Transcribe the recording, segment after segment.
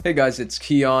Hey guys, it's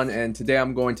Keon, and today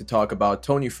I'm going to talk about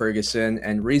Tony Ferguson.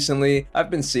 And recently,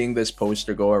 I've been seeing this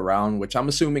poster go around, which I'm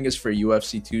assuming is for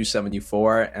UFC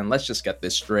 274. And let's just get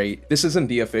this straight. This isn't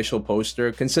the official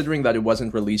poster, considering that it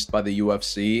wasn't released by the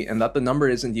UFC and that the number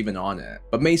isn't even on it.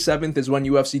 But May 7th is when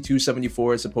UFC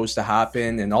 274 is supposed to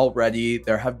happen, and already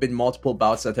there have been multiple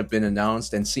bouts that have been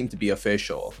announced and seem to be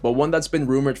official. But one that's been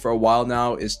rumored for a while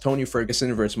now is Tony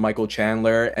Ferguson versus Michael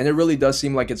Chandler, and it really does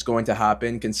seem like it's going to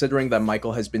happen, considering that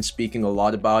Michael has been speaking a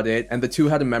lot about it, and the two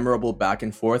had a memorable back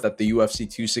and forth at the UFC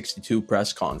 262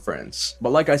 press conference.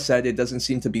 But like I said, it doesn't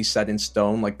seem to be set in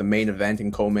stone like the main event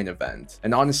and co-main event.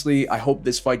 And honestly, I hope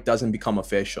this fight doesn't become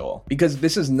official, because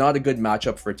this is not a good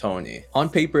matchup for Tony. On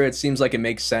paper, it seems like it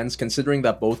makes sense considering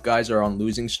that both guys are on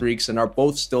losing streaks and are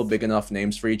both still big enough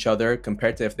names for each other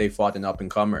compared to if they fought an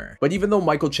up-and-comer. But even though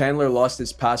Michael Chandler lost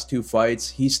his past two fights,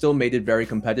 he still made it very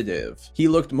competitive. He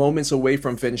looked moments away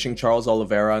from finishing Charles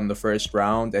Oliveira in the first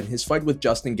round, and his fight with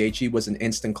Justin Gaethje was an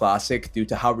instant classic due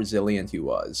to how resilient he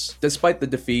was. Despite the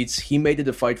defeats, he made it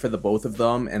a fight for the both of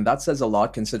them, and that says a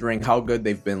lot considering how good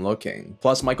they've been looking.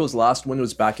 Plus, Michael's last win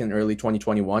was back in early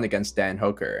 2021 against Dan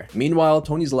Hooker. Meanwhile,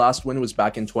 Tony's last win was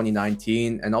back in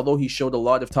 2019, and although he showed a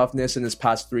lot of toughness in his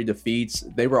past three defeats,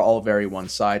 they were all very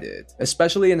one-sided.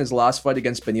 Especially in his last fight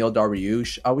against Beneil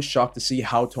Dariush, I was shocked to see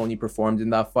how Tony performed in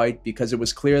that fight because it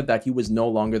was clear that he was no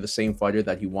longer the same fighter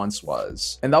that he once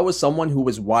was. And that was someone who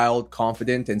was wild,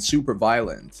 confident, and super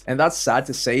violent. And that's sad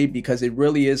to say because it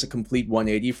really is a complete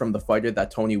 180 from the fighter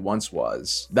that Tony once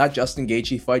was. That Justin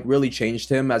Gaethje fight really changed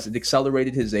him as it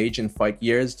accelerated his age in fight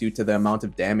years due to the amount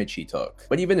of damage he took.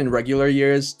 But even in regular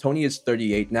years, Tony is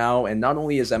 38 now, and not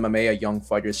only is MMA a young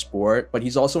fighter sport, but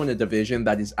he's also in a division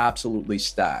that is absolutely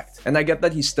stacked. And I get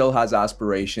that he still has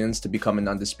aspirations to become an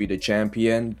undisputed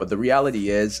champion, but the reality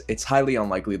is, it's highly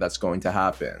unlikely that's going to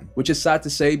happen. Which is sad to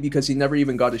say because he never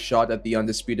even got a shot at the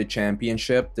undisputed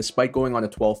championship despite going on a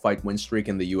 12-fight win streak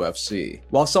in the UFC.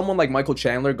 While someone like Michael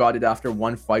Chandler got it after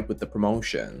one fight with the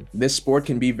promotion. This sport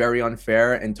can be very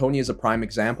unfair, and Tony is a prime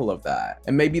example of that.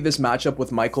 And maybe this matchup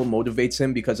with Michael motivates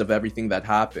him because of everything that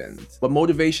happened. But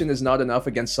motivation is not enough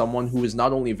against someone who is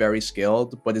not only very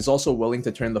skilled, but is also willing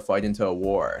to turn the fight into a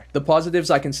war. The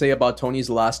positives I can say about Tony's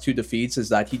last two defeats is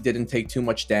that he didn't take too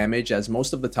much damage, as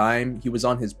most of the time he was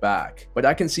on his back. But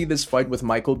I can see this fight with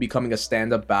Michael becoming a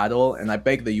stand-up battle, and I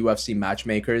beg the UFC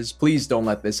matchmakers, please don't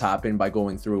let this happen by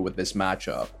going through with this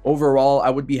matchup. Overall, I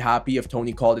would be happy if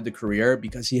Tony called it a career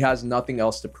because he has nothing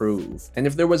else to prove. And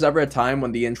if there was ever a time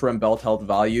when the interim belt held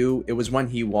value, it was when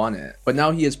he won it. But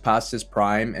now he is past his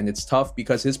prime, and it's tough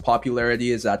because his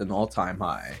popularity is at an all-time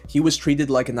high. He was treated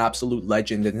like an absolute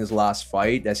legend in his last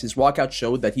fight, as his walkout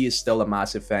showed that he is still a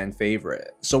massive fan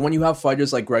favorite. So when you have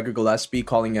fighters like Gregor Gillespie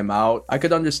calling him out, I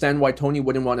could understand why Tony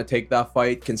wouldn't want to take that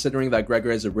fight, considering that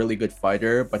Gregor is a really good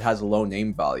fighter but has a low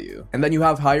name value. And then you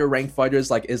have higher ranked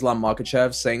fighters like Islam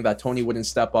Makhachev saying that Tony wouldn't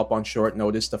step up on short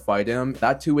notice to fight him.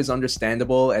 That too is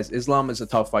understandable, as Islam is a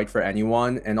tough fight for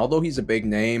anyone, and although he's a big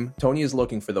name, Tony is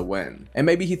looking for the win. And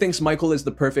maybe he thinks Michael is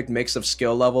the perfect mix of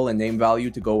skill level and name value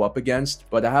to go up against,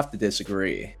 but I have to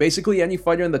disagree. Basically, any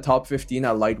fighter in the top 15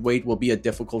 at lightweight will be a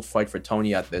difficult fight for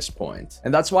Tony at this point.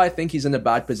 And that's why I think he's in a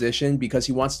bad position, because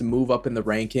he wants to move up in the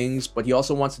rankings, but he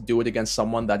also wants to do it against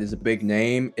someone that is a big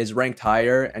name, is ranked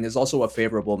higher, and is also a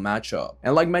favorable matchup.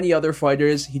 And like many other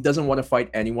fighters, he doesn't want to fight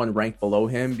anyone ranked below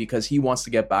him because he wants to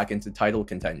get back into title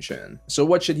contention. So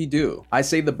what should he do? I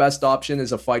say the best option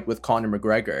is a fight with Conor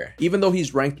McGregor. Even though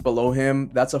he's ranked below him,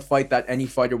 that's a fight that any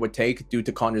fighter would take due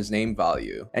to Conor's name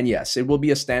value. And yes, it will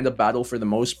be a stand-up battle for the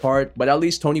most part, but at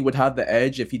least Tony would have the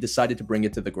edge if he decided to bring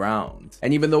it to the ground.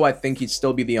 And even though I think he'd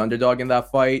still be the underdog in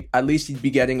that fight, at least he'd be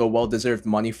getting a well-deserved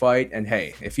money fight, and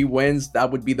hey, if he wins,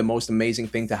 that would be the most amazing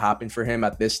thing to happen for him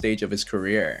at this stage of his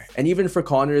career. And even for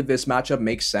Conor, this matchup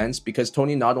makes sense because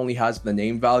Tony not only has the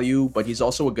name value, but he's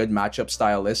also a good matchup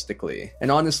stylistically.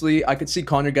 And honestly, I could see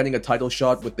Conor getting a title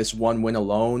shot with this one win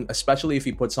alone, especially if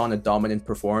he puts on a dominant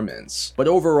performance. But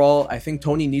overall, I think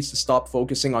Tony needs to stop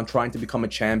focusing on trying to become a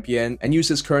champion and use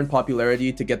his current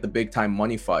popularity to get the big time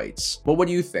money fights. But what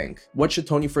do you think? What should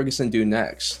Tony Ferguson do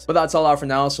next? But that's all out for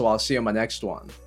now, so I'll see you in my next one.